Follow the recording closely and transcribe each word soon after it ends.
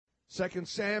2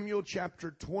 Samuel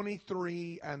chapter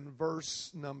 23 and verse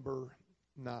number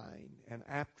 9. And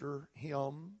after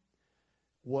him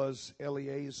was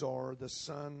Eleazar, the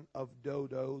son of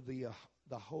Dodo, the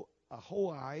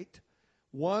Ahohite,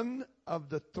 one of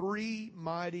the three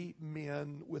mighty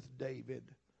men with David,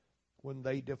 when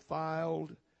they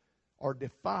defied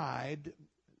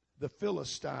the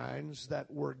Philistines that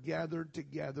were gathered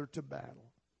together to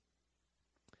battle.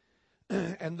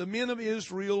 And the men of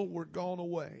Israel were gone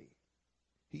away.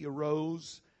 He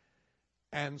arose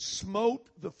and smote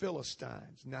the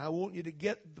Philistines. Now I want you to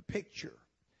get the picture.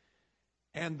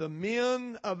 And the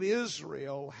men of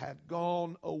Israel had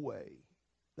gone away.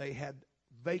 They had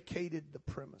vacated the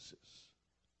premises.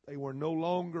 They were no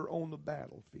longer on the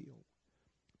battlefield.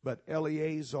 But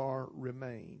Eleazar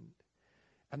remained.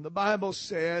 And the Bible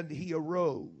said he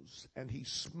arose and he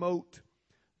smote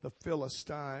the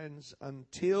Philistines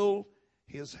until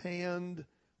his hand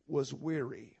was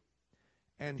weary,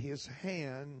 and his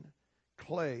hand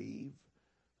clave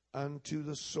unto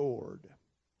the sword.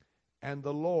 And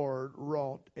the Lord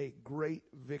wrought a great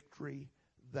victory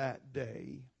that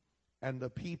day, and the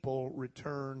people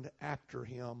returned after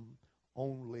him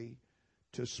only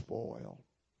to spoil.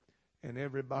 And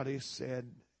everybody said,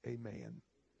 amen.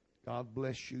 God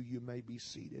bless you. You may be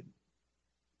seated.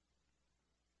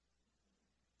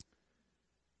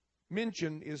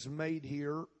 Mention is made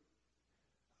here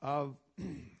of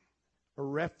a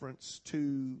reference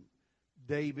to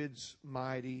David's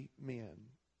mighty men.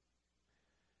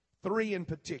 Three in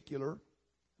particular,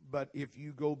 but if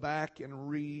you go back and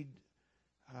read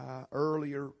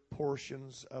earlier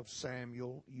portions of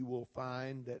Samuel, you will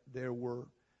find that there were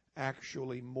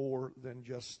actually more than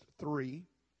just three.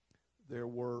 There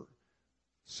were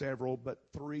several, but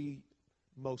three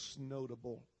most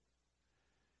notable.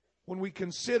 When we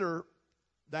consider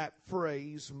that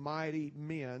phrase, mighty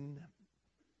men,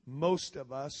 most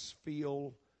of us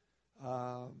feel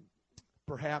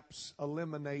perhaps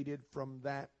eliminated from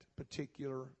that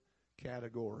particular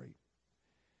category.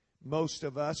 Most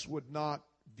of us would not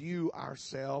view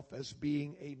ourselves as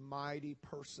being a mighty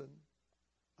person,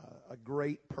 a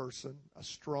great person, a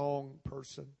strong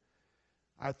person.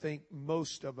 I think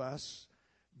most of us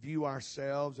view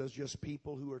ourselves as just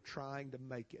people who are trying to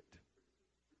make it.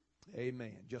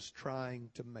 Amen. Just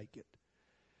trying to make it.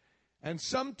 And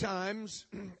sometimes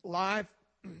life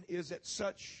is at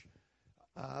such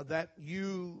that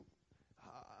you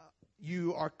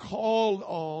are called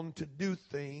on to do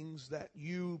things that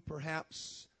you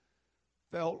perhaps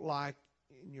felt like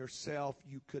in yourself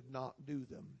you could not do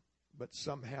them, but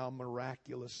somehow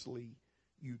miraculously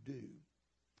you do.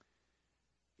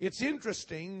 It's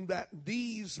interesting that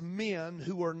these men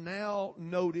who are now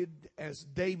noted as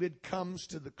David comes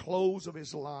to the close of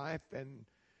his life, and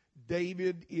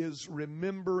David is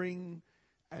remembering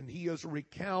and he is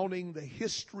recounting the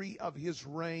history of his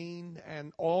reign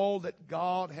and all that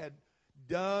God had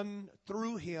done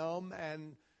through him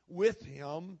and with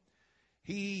him.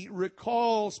 He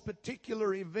recalls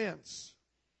particular events,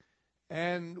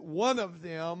 and one of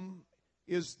them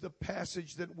is the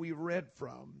passage that we read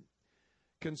from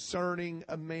concerning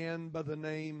a man by the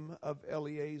name of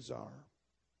Eleazar.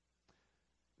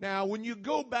 Now, when you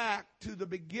go back to the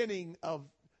beginning of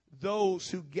those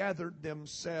who gathered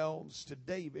themselves to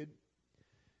David,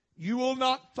 you will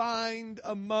not find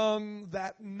among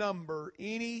that number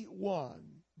anyone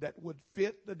that would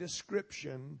fit the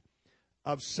description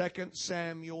of 2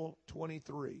 Samuel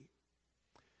 23.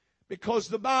 Because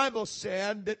the Bible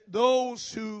said that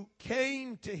those who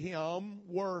came to him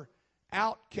were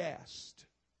outcasts.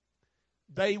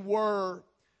 They were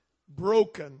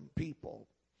broken people.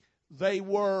 They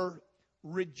were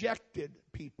rejected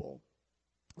people.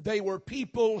 They were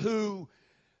people who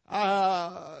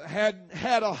had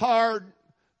a hard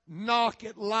knock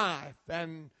at life,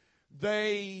 and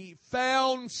they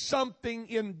found something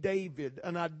in David,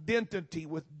 an identity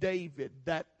with David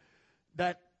that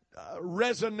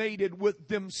resonated with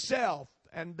themselves,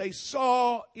 and they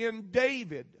saw in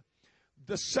David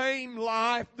the same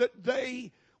life that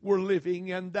they were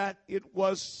living, and that it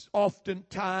was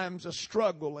oftentimes a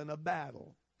struggle and a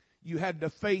battle. You had to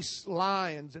face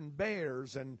lions and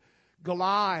bears, and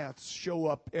Goliaths show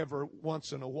up every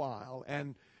once in a while.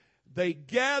 And they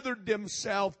gathered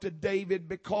themselves to David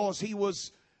because he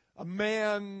was a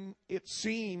man, it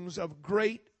seems, of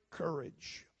great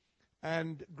courage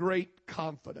and great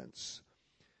confidence.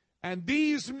 And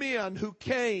these men who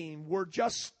came were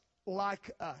just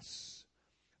like us.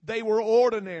 They were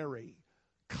ordinary,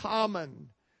 common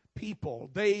people.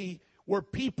 They were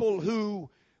people who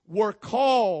were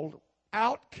called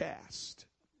outcast.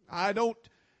 I don't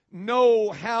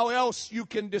know how else you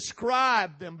can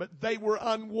describe them, but they were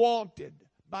unwanted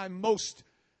by most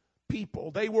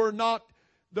people. They were not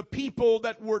the people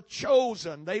that were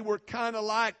chosen. They were kind of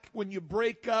like when you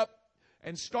break up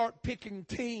and start picking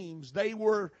teams. They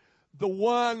were the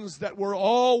ones that were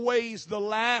always the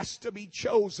last to be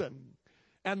chosen.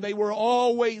 And they were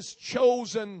always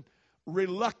chosen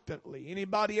reluctantly.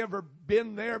 Anybody ever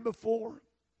been there before?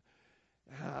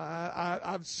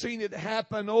 I've seen it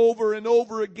happen over and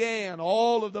over again.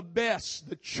 All of the best,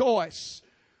 the choice,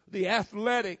 the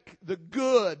athletic, the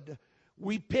good,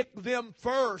 we pick them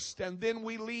first, and then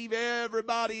we leave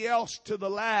everybody else to the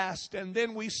last, and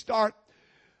then we start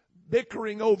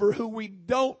bickering over who we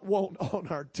don't want on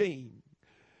our team.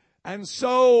 And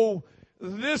so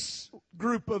this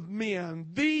group of men,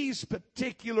 these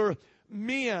particular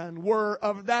men, were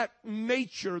of that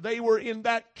nature. They were in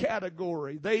that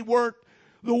category. They weren't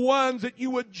the ones that you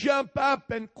would jump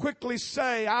up and quickly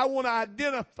say, I want to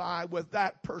identify with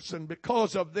that person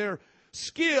because of their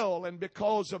skill and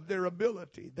because of their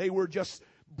ability. They were just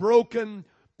broken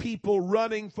people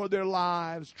running for their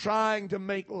lives, trying to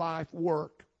make life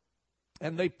work.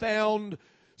 And they found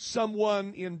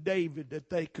someone in David that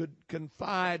they could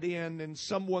confide in and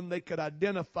someone they could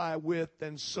identify with.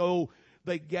 And so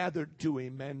they gathered to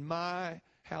him, and my,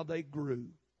 how they grew.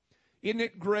 Isn't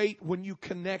it great when you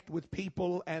connect with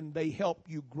people and they help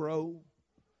you grow?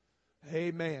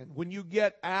 Amen. When you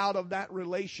get out of that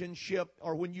relationship,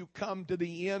 or when you come to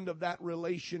the end of that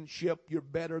relationship, you're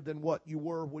better than what you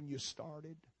were when you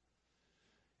started.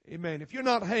 Amen. If you're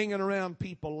not hanging around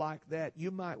people like that,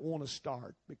 you might want to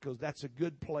start, because that's a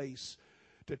good place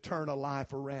to turn a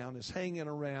life around, is hanging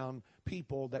around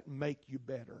people that make you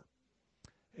better.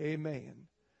 Amen.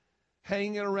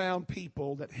 Hanging around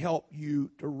people that help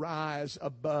you to rise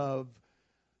above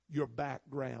your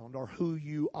background or who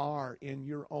you are in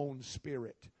your own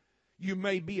spirit. You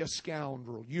may be a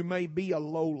scoundrel. You may be a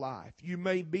lowlife. You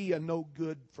may be a no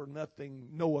good for nothing,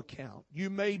 no account. You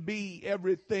may be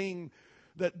everything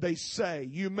that they say.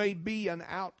 You may be an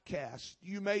outcast.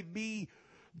 You may be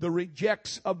the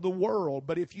rejects of the world.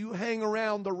 But if you hang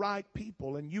around the right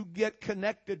people and you get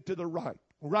connected to the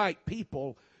right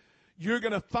people, you're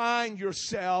going to find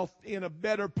yourself in a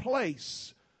better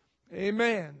place.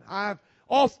 Amen. I've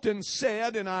often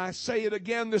said, and I say it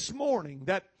again this morning,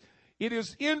 that it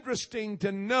is interesting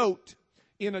to note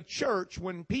in a church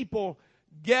when people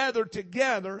gather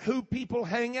together who people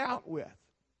hang out with.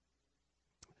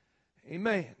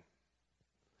 Amen.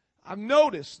 I've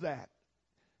noticed that.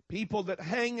 People that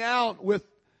hang out with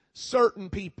certain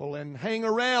people and hang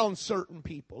around certain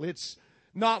people. It's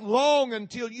not long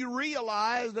until you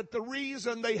realize that the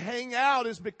reason they hang out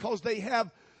is because they have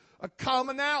a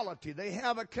commonality. They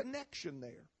have a connection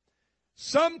there.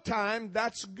 Sometimes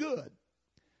that's good.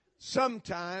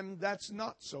 Sometimes that's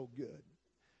not so good.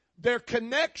 Their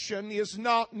connection is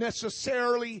not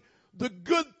necessarily the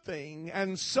good thing.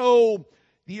 And so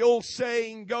the old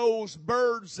saying goes,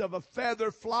 birds of a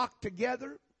feather flock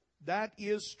together. That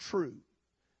is true.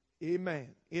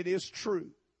 Amen. It is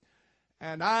true.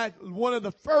 And one of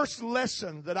the first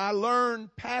lessons that I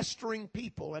learned pastoring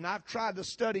people, and I've tried to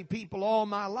study people all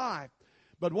my life,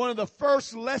 but one of the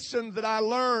first lessons that I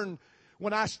learned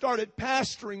when I started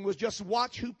pastoring was just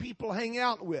watch who people hang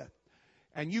out with.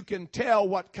 And you can tell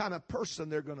what kind of person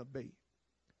they're going to be.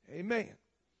 Amen.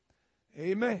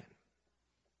 Amen.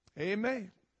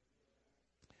 Amen.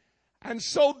 And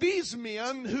so these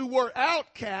men who were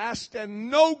outcast and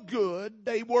no good,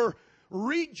 they were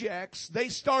rejects, they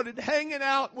started hanging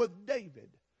out with David.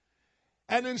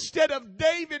 And instead of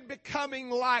David becoming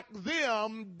like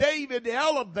them, David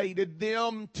elevated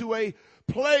them to a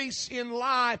place in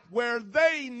life where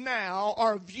they now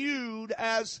are viewed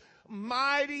as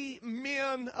mighty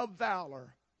men of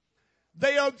valor.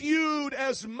 They are viewed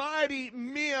as mighty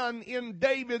men in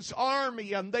David's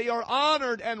army, and they are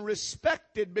honored and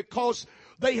respected because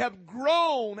they have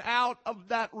grown out of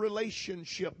that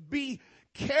relationship. Be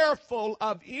careful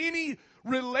of any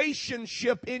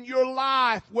relationship in your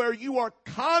life where you are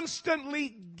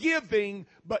constantly giving,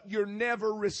 but you're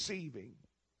never receiving.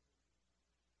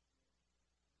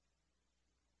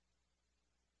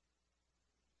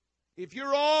 If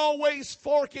you're always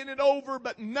forking it over,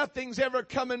 but nothing's ever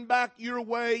coming back your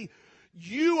way,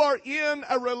 you are in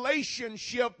a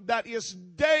relationship that is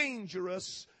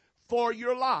dangerous for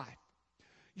your life.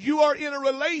 You are in a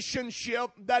relationship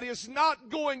that is not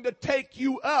going to take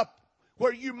you up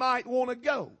where you might want to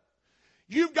go.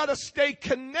 You've got to stay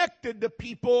connected to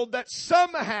people that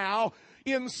somehow,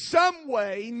 in some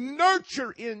way,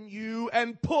 nurture in you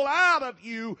and pull out of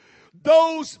you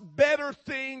those better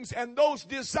things and those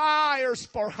desires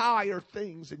for higher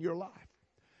things in your life.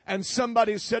 And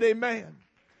somebody said amen.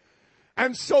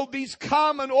 And so these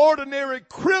common, ordinary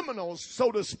criminals,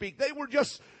 so to speak, they were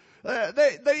just,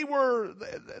 they were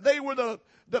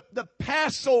the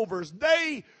Passovers.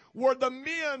 They were the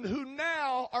men who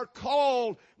now are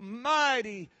called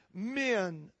mighty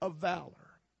men of valor.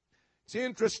 It's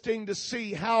interesting to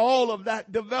see how all of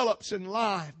that develops in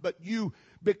life, but you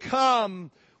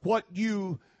become what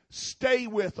you stay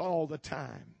with all the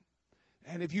time.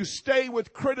 And if you stay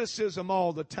with criticism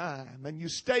all the time, and you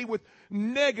stay with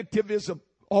negativism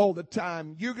all the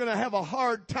time, you're going to have a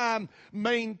hard time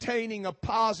maintaining a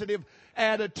positive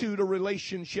attitude or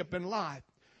relationship in life.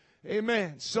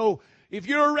 Amen. So if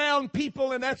you're around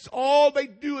people and that's all they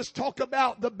do is talk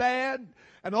about the bad,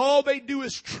 and all they do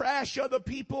is trash other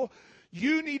people,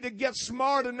 you need to get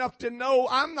smart enough to know,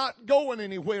 I'm not going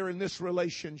anywhere in this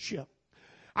relationship.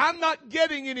 I'm not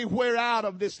getting anywhere out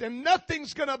of this, and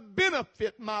nothing's going to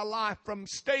benefit my life from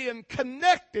staying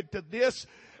connected to this.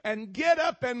 And get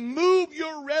up and move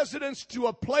your residence to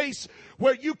a place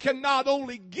where you can not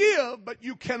only give, but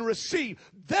you can receive.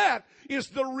 That is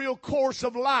the real course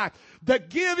of life. The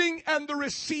giving and the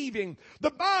receiving. The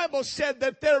Bible said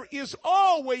that there is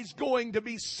always going to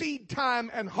be seed time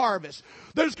and harvest.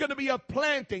 There's going to be a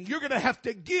planting. You're going to have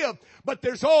to give, but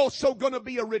there's also going to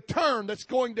be a return that's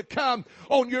going to come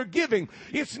on your giving.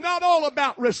 It's not all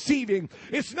about receiving.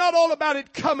 It's not all about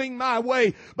it coming my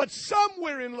way. But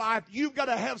somewhere in life, you've got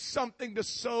to have something to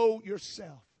sow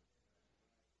yourself.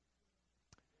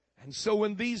 And so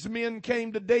when these men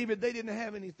came to David, they didn't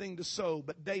have anything to sow,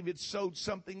 but David sowed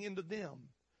something into them.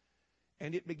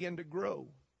 And it began to grow.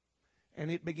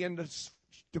 And it began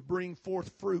to bring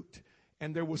forth fruit.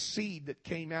 And there was seed that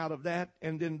came out of that.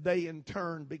 And then they in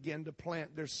turn began to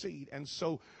plant their seed. And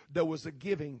so there was a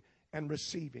giving and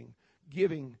receiving.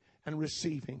 Giving and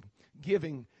receiving.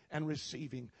 Giving and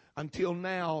receiving. Until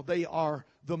now they are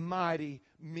the mighty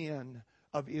men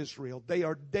of Israel. They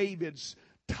are David's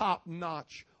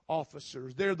top-notch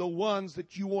officers. They're the ones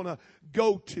that you want to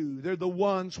go to. They're the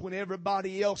ones when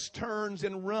everybody else turns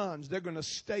and runs, they're going to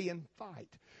stay and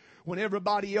fight. When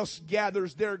everybody else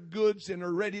gathers their goods and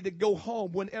are ready to go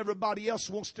home. When everybody else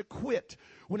wants to quit.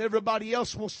 When everybody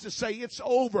else wants to say it's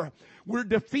over, we're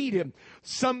defeated.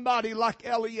 Somebody like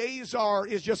Eleazar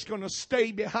is just going to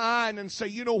stay behind and say,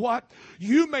 you know what?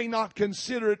 You may not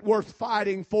consider it worth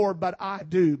fighting for, but I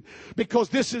do. Because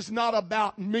this is not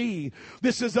about me.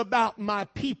 This is about my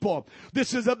people.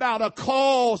 This is about a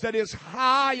cause that is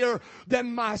higher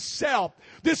than myself.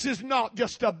 This is not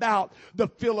just about the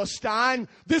Philistine.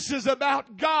 This is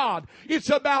about God. It's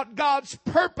about God's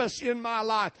purpose in my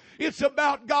life. It's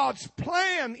about God's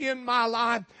plan in my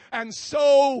life. And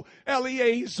so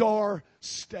Eleazar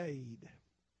stayed.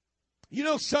 You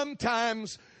know,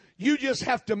 sometimes you just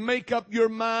have to make up your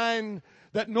mind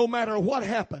that no matter what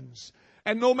happens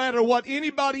and no matter what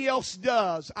anybody else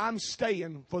does, I'm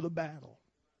staying for the battle.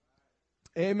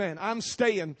 Amen. I'm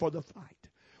staying for the fight.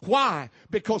 Why?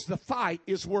 Because the fight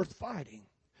is worth fighting.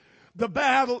 The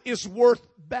battle is worth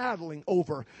battling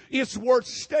over. It's worth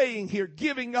staying here.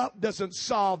 Giving up doesn't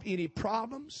solve any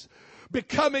problems.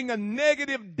 Becoming a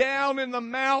negative, down in the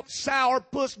mouth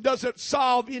sourpuss doesn't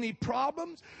solve any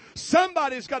problems.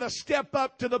 Somebody's got to step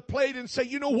up to the plate and say,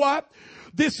 you know what?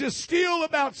 This is still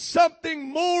about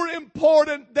something more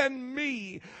important than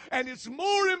me. And it's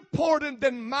more important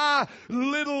than my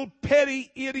little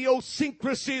petty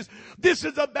idiosyncrasies. This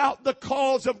is about the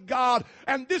cause of God.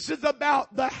 And this is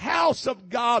about the house of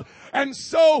God. And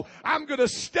so I'm going to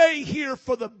stay here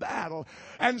for the battle.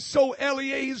 And so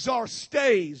Eleazar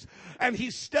stays. And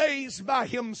he stays by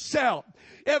himself.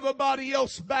 Everybody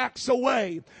else backs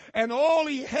away. And all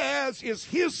he has is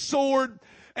his sword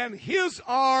and his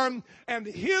arm and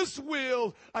his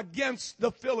will against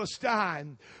the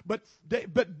Philistine.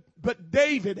 But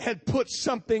David had put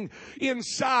something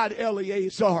inside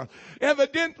Eleazar.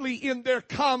 Evidently in their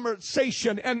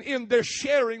conversation and in their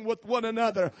sharing with one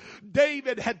another,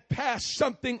 David had passed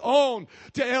something on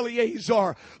to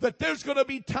Eleazar. That there's going to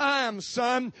be times,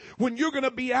 son, when you're going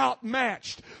to be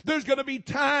outmatched. There's going to be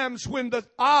times when the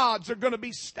odds are going to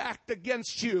be stacked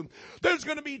against you. There's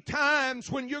going to be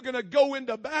times when you're going to go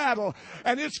into battle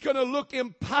and it's going to look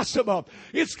impossible.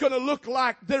 It's going to look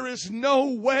like there is no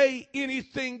way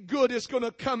anything good is going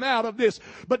to come out of this.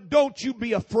 But don't you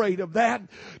be afraid of that.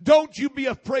 Don't you be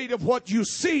afraid of what you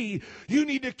see. You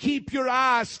need to keep your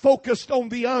eyes focused on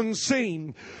the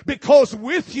unseen. Because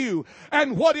with you,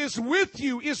 and what is with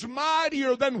you is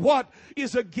mightier than what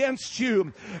is against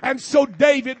you. And so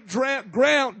David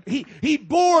he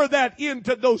bore that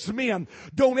into those men.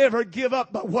 Don't ever give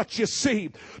up by what you see.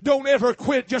 Don't ever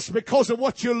quit just because of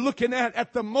what you're looking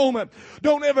at the moment.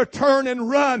 Don't ever turn and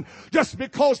run just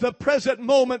because the present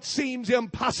moment seems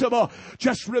impossible.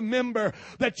 Just remember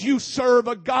that you serve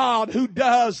a God who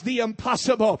does the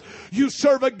impossible. You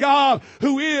serve a God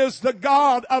who is the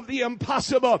God of the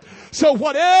impossible. So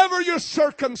whatever your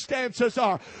circumstances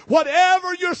are,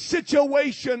 whatever your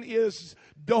situation is,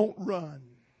 don't run.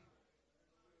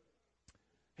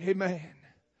 Amen.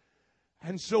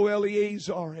 And so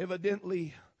Eleazar,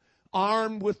 evidently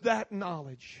armed with that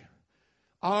knowledge,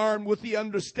 armed with the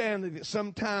understanding that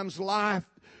sometimes life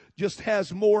just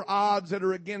has more odds that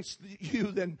are against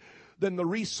you than the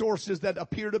resources that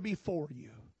appear to be for you.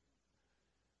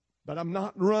 But I'm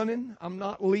not running. I'm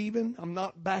not leaving. I'm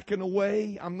not backing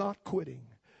away. I'm not quitting.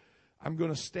 I'm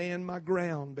going to stand my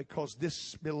ground because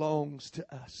this belongs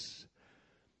to us.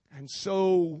 And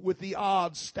so with the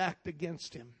odds stacked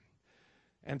against him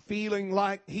and feeling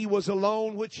like he was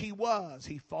alone, which he was,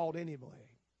 he fought anyway.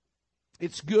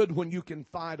 It's good when you can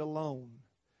fight alone.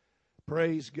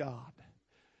 Praise God.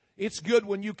 It's good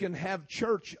when you can have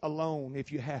church alone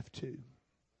if you have to.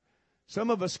 Some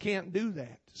of us can't do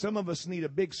that. Some of us need a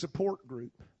big support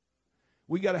group.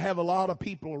 We got to have a lot of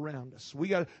people around us.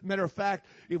 Matter of fact,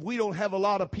 if we don't have a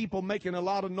lot of people making a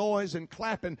lot of noise and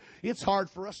clapping, it's hard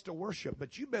for us to worship.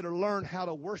 But you better learn how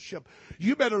to worship.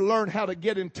 You better learn how to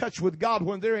get in touch with God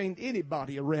when there ain't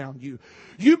anybody around you.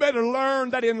 You better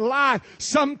learn that in life,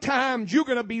 sometimes you're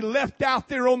going to be left out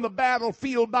there on the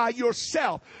battlefield by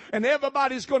yourself. And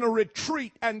everybody's going to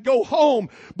retreat and go home.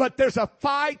 But there's a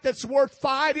fight that's worth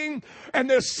fighting. And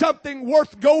there's something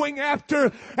worth going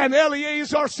after. And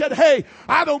Eleazar said, hey,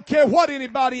 I don't care what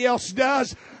anybody else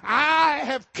does. I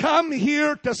have come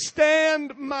here to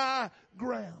stand my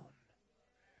ground.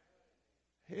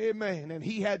 Amen. And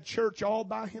he had church all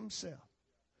by himself.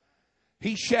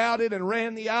 He shouted and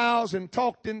ran the aisles and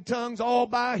talked in tongues all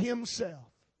by himself.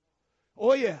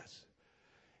 Oh yes.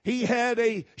 He had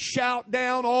a shout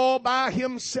down all by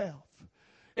himself.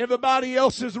 Everybody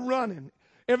else is running.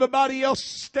 Everybody else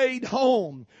stayed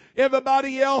home.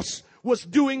 Everybody else was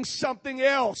doing something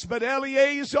else. But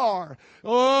Eleazar,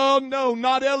 oh no,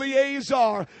 not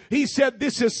Eleazar. He said,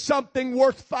 this is something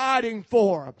worth fighting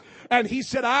for. And he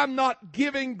said, I'm not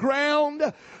giving ground.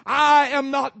 I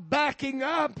am not backing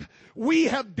up. We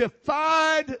have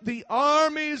defied the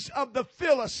armies of the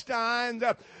Philistines,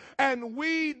 and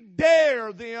we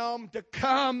dare them to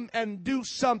come and do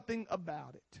something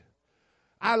about it.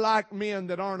 I like men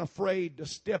that aren't afraid to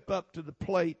step up to the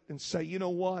plate and say, you know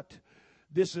what?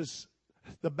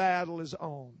 The battle is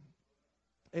on.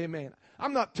 Amen.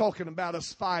 I'm not talking about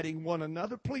us fighting one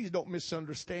another. Please don't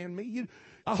misunderstand me.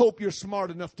 I hope you're smart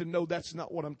enough to know that's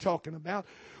not what I'm talking about.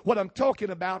 What I'm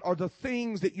talking about are the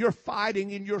things that you're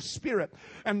fighting in your spirit,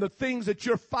 and the things that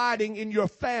you're fighting in your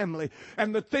family,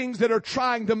 and the things that are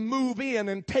trying to move in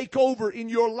and take over in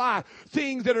your life,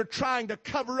 things that are trying to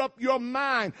cover up your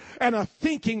mind, and a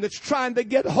thinking that's trying to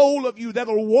get hold of you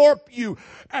that'll warp you,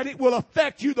 and it will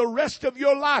affect you the rest of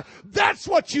your life. That's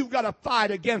what you've got to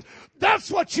fight against. That's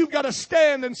what you've got to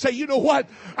stand and say, you know what?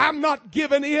 I'm not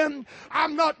giving in.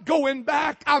 I'm not going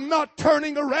back. I'm not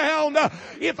turning around.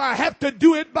 If I have to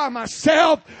do it by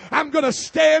myself, I'm going to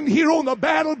stand here on the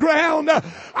battleground.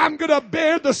 I'm going to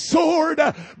bear the sword,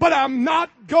 but I'm not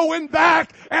going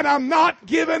back, and I'm not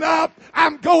giving up.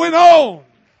 I'm going on.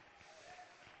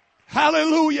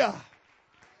 Hallelujah.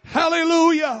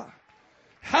 Hallelujah.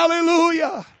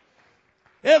 Hallelujah.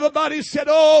 Everybody said,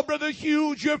 oh, Brother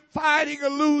Hughes, you're fighting a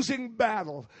losing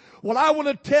battle. Well, I want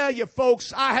to tell you,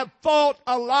 folks, I have fought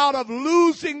a lot of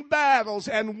losing battles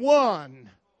and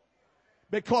won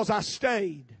because I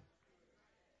stayed.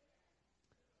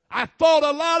 I fought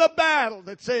a lot of battles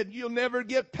that said, you'll never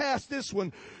get past this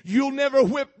one. You'll never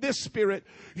whip this spirit.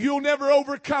 You'll never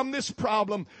overcome this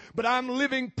problem. But I'm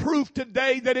living proof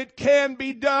today that it can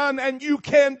be done, and you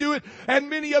can do it. And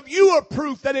many of you are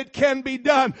proof that it can be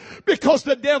done, because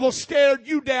the devil stared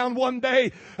you down one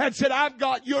day and said, I've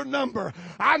got your number.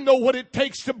 I know what it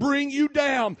takes to bring you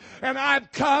down. And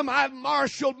I've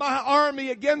marshaled my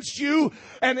army against you,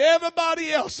 and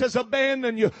everybody else has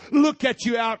abandoned you. Look at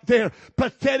you out there,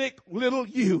 pathetic pathetic little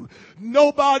you.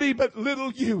 Nobody but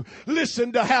little you.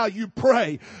 Listen to how you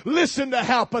pray. Listen to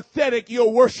how pathetic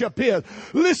your worship is.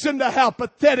 Listen to how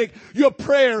pathetic your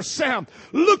prayers sound.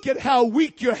 Look at how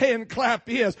weak your hand clap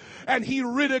is. And he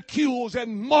ridicules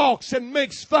and mocks and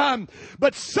makes fun.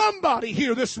 But somebody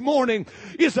here this morning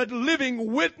is a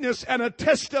living witness and a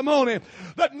testimony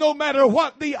that no matter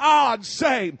what the odds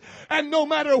say, and no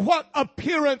matter what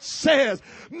appearance says,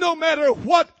 no matter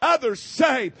what others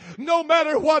say, no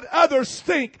matter what others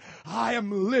think, I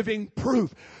am living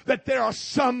proof that there are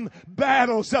some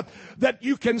battles that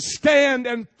you can stand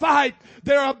and fight.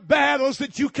 There are battles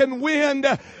that you can win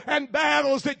and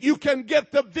battles that you can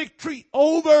get the victory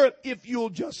over if you'll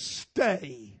just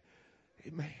stay.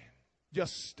 Amen.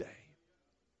 Just stay.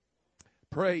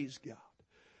 Praise God.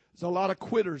 There's a lot of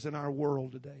quitters in our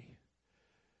world today.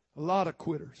 A lot of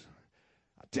quitters.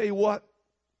 I tell you what,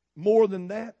 more than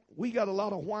that, we got a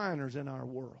lot of whiners in our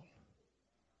world.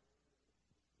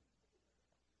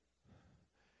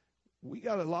 We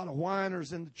got a lot of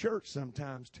whiners in the church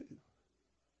sometimes too.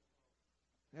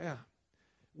 Yeah.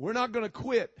 We're not going to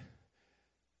quit.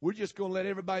 We're just going to let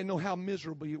everybody know how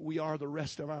miserable we are the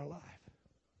rest of our life.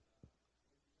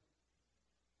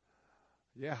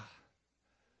 Yeah.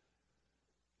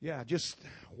 Yeah, just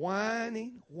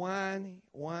whining.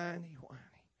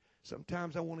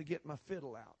 Sometimes I want to get my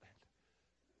fiddle out.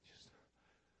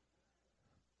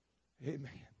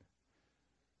 Amen.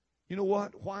 You know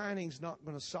what? Whining's not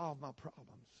going to solve my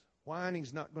problems.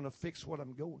 Whining's not going to fix what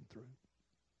I'm going through.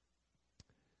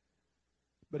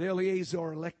 But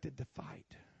Eleazar elected to fight.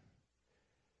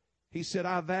 He said,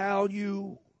 I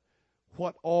value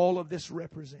what all of this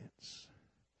represents.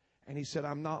 And he said,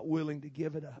 I'm not willing to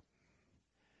give it up.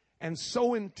 And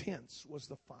so intense was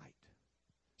the fight.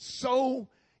 So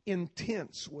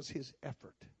intense was his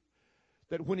effort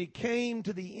that when he came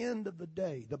to the end of the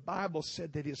day, the Bible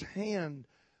said that his hand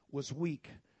was weak,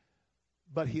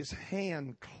 but his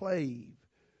hand clave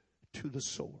to the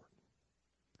sword.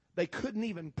 They couldn't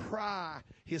even pry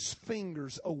his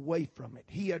fingers away from it.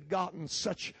 He had gotten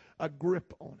such a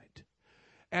grip on it.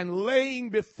 And laying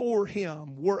before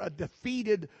him were a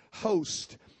defeated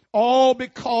host, all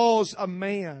because a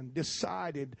man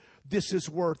decided this is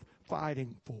worth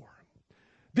fighting for.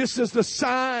 This is the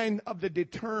sign of the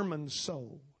determined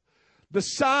soul. The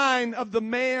sign of the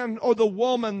man or the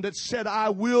woman that said, I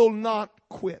will not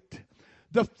quit.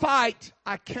 The fight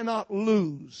I cannot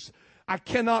lose. I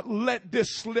cannot let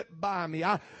this slip by me.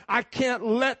 I can't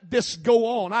let this go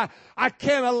on. I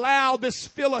can't allow this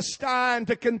Philistine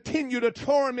to continue to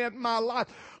torment my life.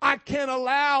 I can't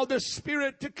allow this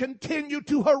spirit to continue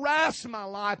to harass my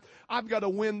life. I've got to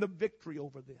win the victory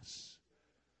over this.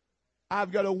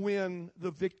 I've got to win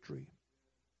the victory.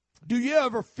 Do you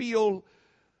ever feel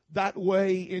that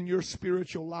way in your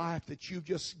spiritual life that you've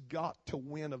just got to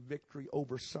win a victory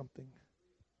over something?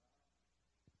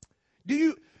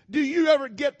 Do you ever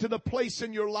get to the place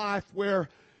in your life where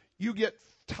you get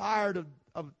tired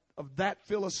of that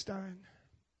Philistine?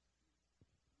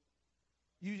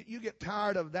 You get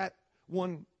tired of that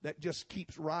one that just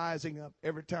keeps rising up.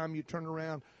 Every time you turn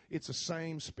around, it's the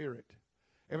same spirit.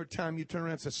 Every time you turn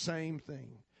around, it's the same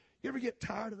thing. You ever get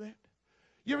tired of that?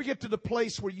 You ever get to the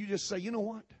place where you just say, you know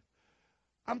what?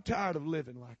 I'm tired of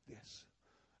living like this.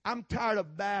 I'm tired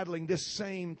of battling this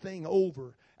same thing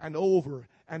over and over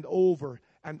and over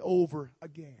and over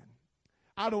again.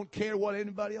 I don't care what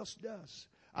anybody else does.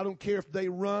 I don't care if they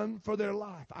run for their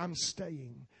life. I'm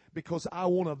staying because I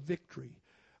want a victory.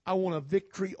 I want a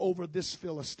victory over this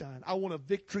Philistine. I want a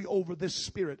victory over this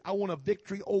spirit. I want a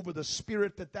victory over the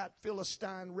spirit that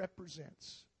Philistine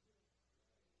represents.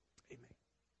 Amen.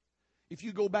 If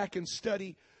you go back and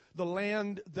study the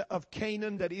land of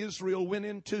Canaan that Israel went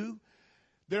into,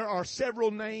 there are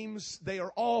several names. They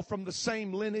are all from the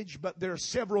same lineage, but there are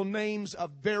several names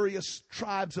of various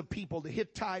tribes of people. The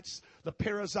Hittites, the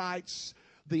Perizzites,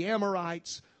 the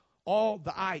Amorites, all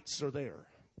the ites are there.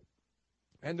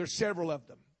 And there's several of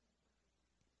them.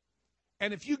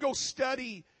 And if you go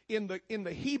study in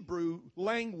the Hebrew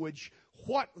language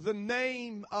what the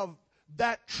name of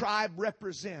that tribe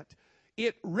represent,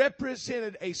 it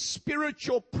represented a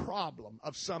spiritual problem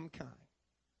of some kind.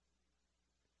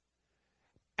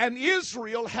 And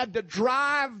Israel had to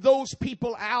drive those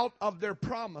people out of their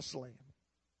promised land.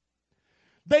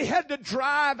 They had to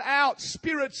drive out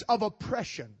spirits of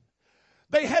oppression.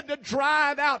 They had to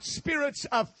drive out spirits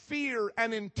of fear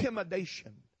and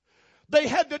intimidation. They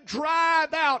had to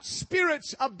drive out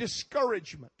spirits of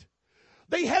discouragement.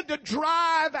 They had to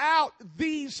drive out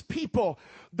these people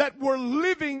that were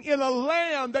living in a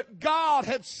land that God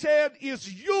had said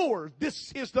is yours.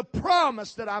 This is the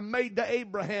promise that I made to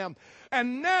Abraham.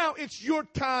 And now it's your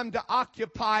time to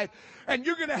occupy it. And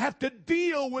you're going to have to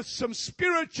deal with some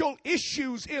spiritual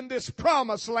issues in this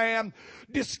promised land.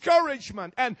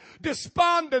 Discouragement and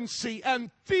despondency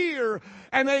and fear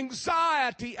and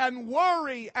anxiety and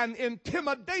worry and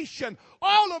intimidation.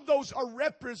 All of those are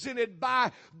represented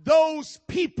by those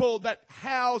people that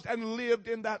housed and lived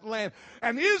in that land.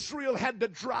 And Israel had to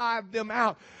drive them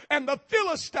out. And the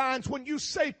Philistines, when you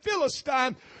say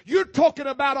Philistine, you're talking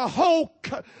about a whole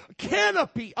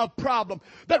canopy of problem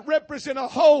that represent a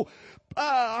whole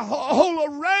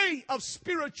array of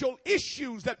spiritual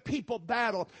issues that people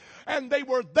battle. And they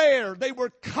were there. They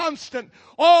were constant,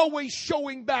 always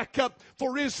showing back up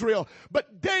for Israel.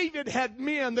 But David had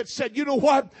men that said, you know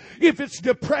what? If it's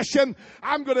depression,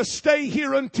 I'm going to stay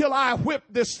here until I whip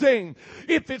this thing.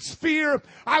 If it's fear,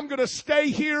 I'm going to stay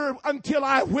here until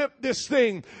I whip this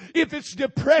thing. If it's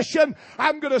depression,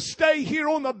 I'm going to stay here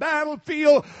on the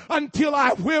battlefield until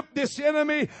I whip this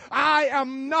enemy. I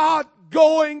am not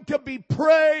going to be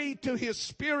prey to his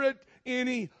spirit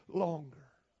any longer.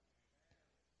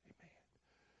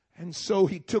 And so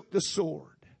he took the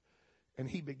sword and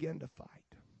he began to fight.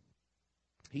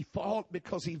 He fought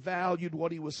because he valued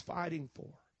what he was fighting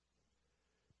for.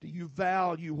 Do you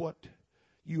value what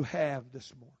you have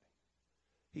this morning?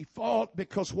 He fought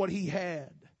because what he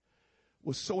had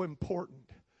was so important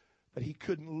that he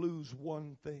couldn't lose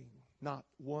one thing, not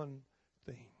one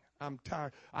thing. I'm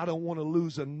tired. I don't want to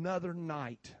lose another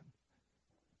night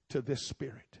to this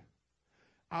spirit.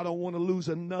 I don't want to lose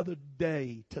another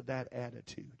day to that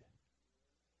attitude.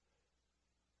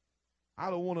 I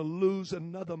don't want to lose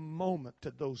another moment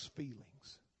to those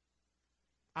feelings.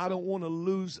 I don't want to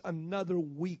lose another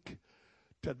week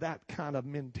to that kind of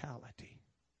mentality.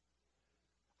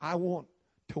 I want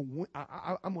to.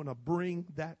 I'm going to bring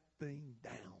that thing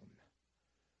down.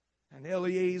 And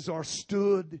Eleazar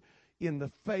stood in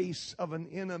the face of an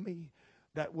enemy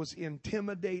that was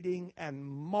intimidating and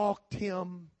mocked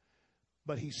him,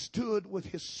 but he stood with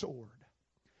his sword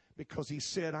because he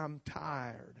said, I'm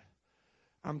tired.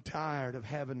 I'm tired of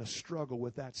having to struggle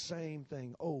with that same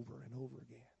thing over and over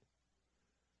again.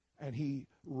 And he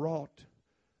wrought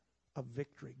a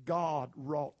victory. God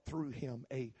wrought through him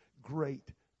a great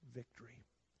victory.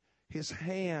 His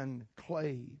hand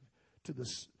clave to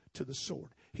the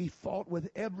sword. He fought with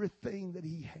everything that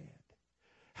he had.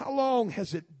 How long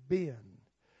has it been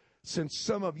since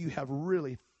some of you have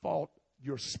really fought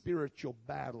your spiritual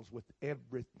battles with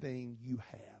everything you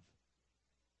have?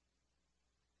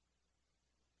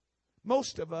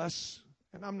 Most of us,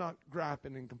 and I'm not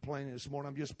griping and complaining this morning,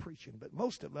 I'm just preaching, but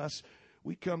most of us,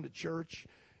 we come to church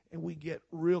and we get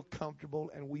real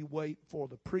comfortable and we wait for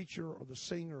the preacher or the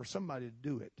singer or somebody to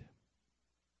do it.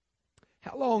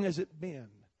 How long has it been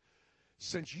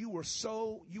since you were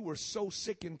so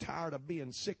sick and tired of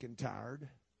being sick and tired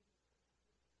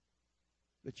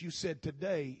that you said,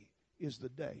 today is the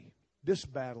day. This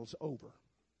battle's over.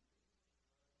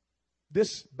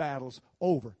 This battle's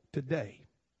over today.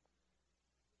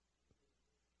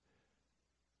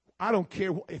 I don't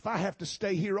care if I have to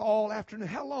stay here all afternoon.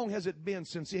 How long has it been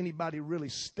since anybody really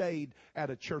stayed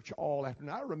at a church all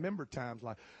afternoon? I remember times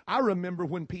like, I remember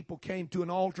when people came to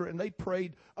an altar and they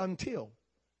prayed until.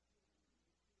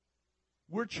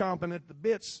 We're chomping at the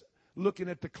bits, looking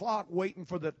at the clock, waiting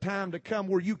for the time to come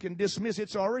where you can dismiss.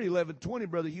 It's already 11:20,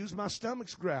 Brother Hughes. My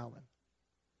stomach's growling.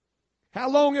 How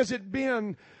long has it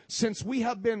been since we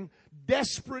have been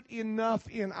desperate enough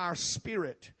in our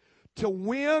spirit to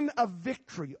win a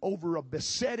victory over a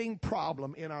besetting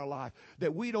problem in our life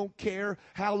that we don't care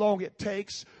how long it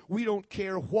takes, we don't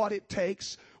care what it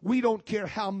takes, we don't care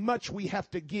how much we have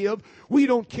to give, we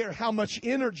don't care how much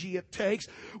energy it takes,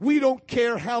 we don't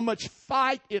care how much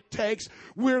fight it takes.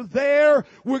 We're there,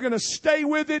 we're going to stay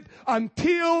with it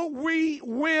until we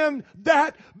win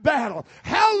that battle.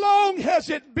 How long has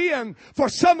it been for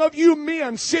some of you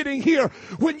men sitting here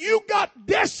when you got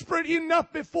desperate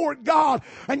enough before God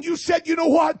and you said, you know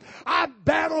what? I've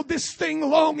battled this thing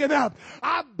long enough.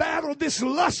 I've battled this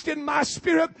lust in my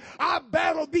spirit. I've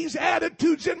battled these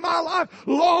attitudes in my life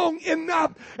long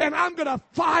enough. And I'm going to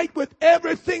fight with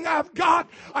everything I've got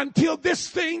until this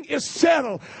thing is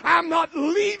settled. I'm not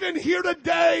leaving here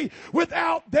today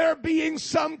without there being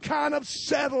some kind of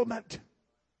settlement.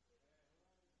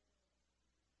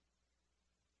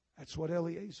 That's what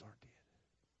Eleazar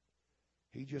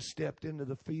did. He just stepped into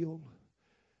the field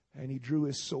and he drew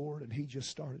his sword and he just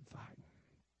started fighting.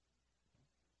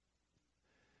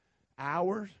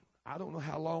 Hours, I don't know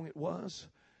how long it was.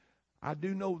 I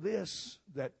do know this,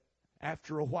 that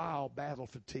After a while, battle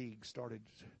fatigue started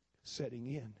setting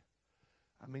in.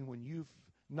 I mean, when you've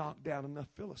knocked down enough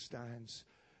Philistines,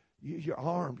 your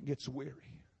arm gets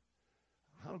weary.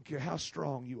 I don't care how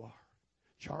strong you are.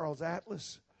 Charles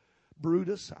Atlas,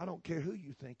 Brutus, I don't care who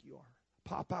you think you are.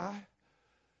 Popeye,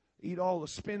 eat all the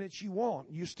spinach you want.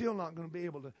 You're still not going to be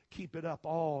able to keep it up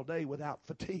all day without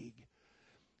fatigue.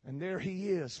 And there he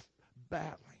is,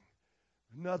 battling.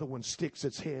 Another one sticks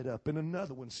its head up, and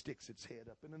another one sticks its head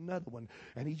up, and another one.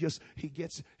 And he just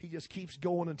keeps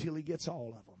going until he gets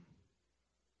all of them.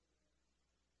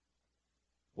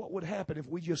 What would happen if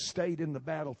we just stayed in the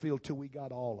battlefield till we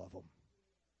got all of them?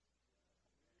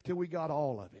 Till we got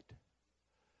all of it.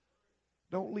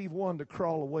 Don't leave one to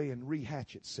crawl away and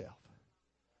rehatch itself.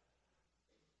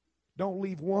 Don't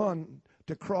leave one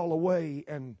to crawl away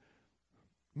and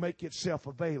make itself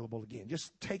available again.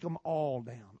 Just take them all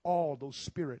down. All those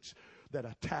spirits that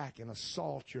attack and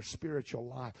assault your spiritual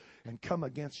life and come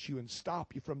against you and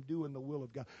stop you from doing the will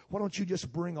of God. Why don't you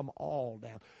just bring them all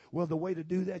down? Well, the way to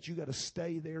do that, you got to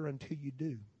stay there until you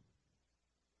do.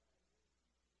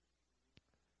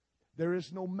 There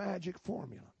is no magic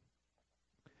formula.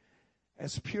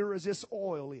 As pure as this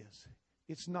oil is,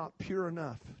 it's not pure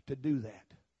enough to do that.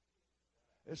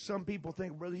 As some people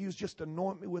think, Brother Hughes, just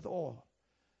anoint me with oil.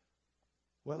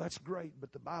 Well, that's great,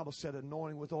 but the Bible said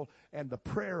anointing with oil and the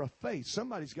prayer of faith.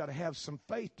 Somebody's got to have some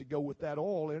faith to go with that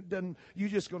oil. And it doesn't, you're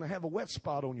just going to have a wet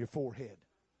spot on your forehead.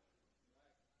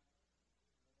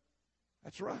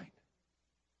 That's right.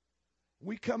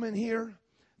 We come in here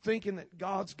thinking that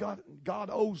God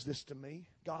owes this to me.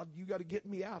 God, you got to get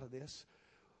me out of this.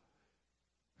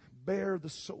 Bear the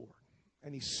sword.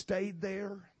 And he stayed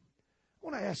there. I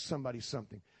want to ask somebody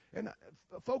something. And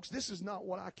folks, this is not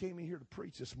what I came in here to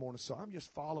preach this morning, so I'm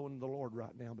just following the Lord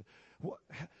right now. But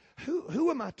who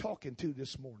am I talking to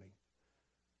this morning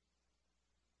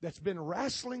that's been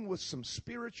wrestling with some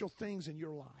spiritual things in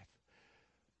your life?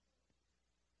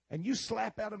 And you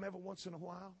slap at them every once in a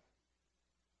while?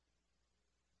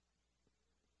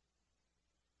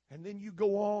 And then you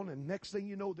go on, and next thing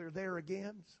you know, they're there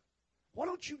again? Why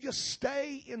don't you just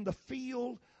stay in the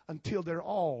field until they're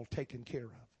all taken care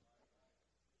of?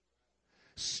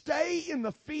 Stay in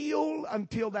the field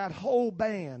until that whole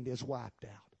band is wiped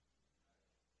out.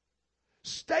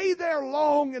 Stay there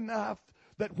long enough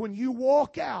that when you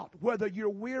walk out, whether you're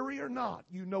weary or not,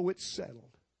 you know it's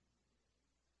settled.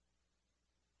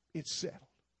 It's settled.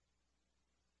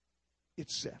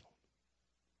 It's settled.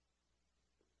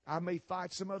 I may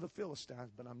fight some other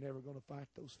Philistines, but I'm never going to fight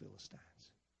those Philistines.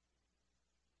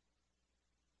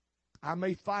 I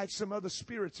may fight some other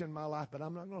spirits in my life, but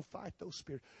I'm not going to fight those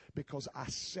spirits because I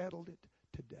settled it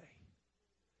today.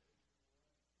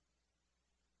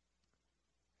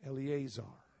 Eleazar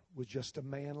was just a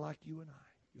man like you and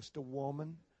I, just a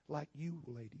woman like you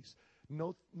ladies.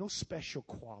 No special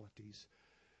qualities,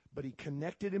 but he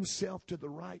connected himself to the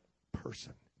right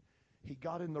person. He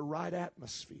got in the right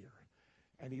atmosphere,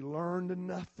 and he learned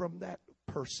enough from that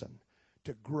person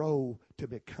to grow to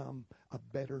become a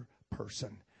better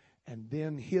person. And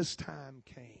then his time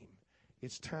came.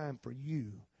 It's time for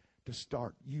you to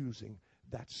start using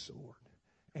that sword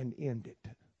and end it.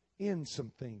 End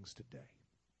some things today.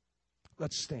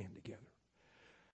 Let's stand together.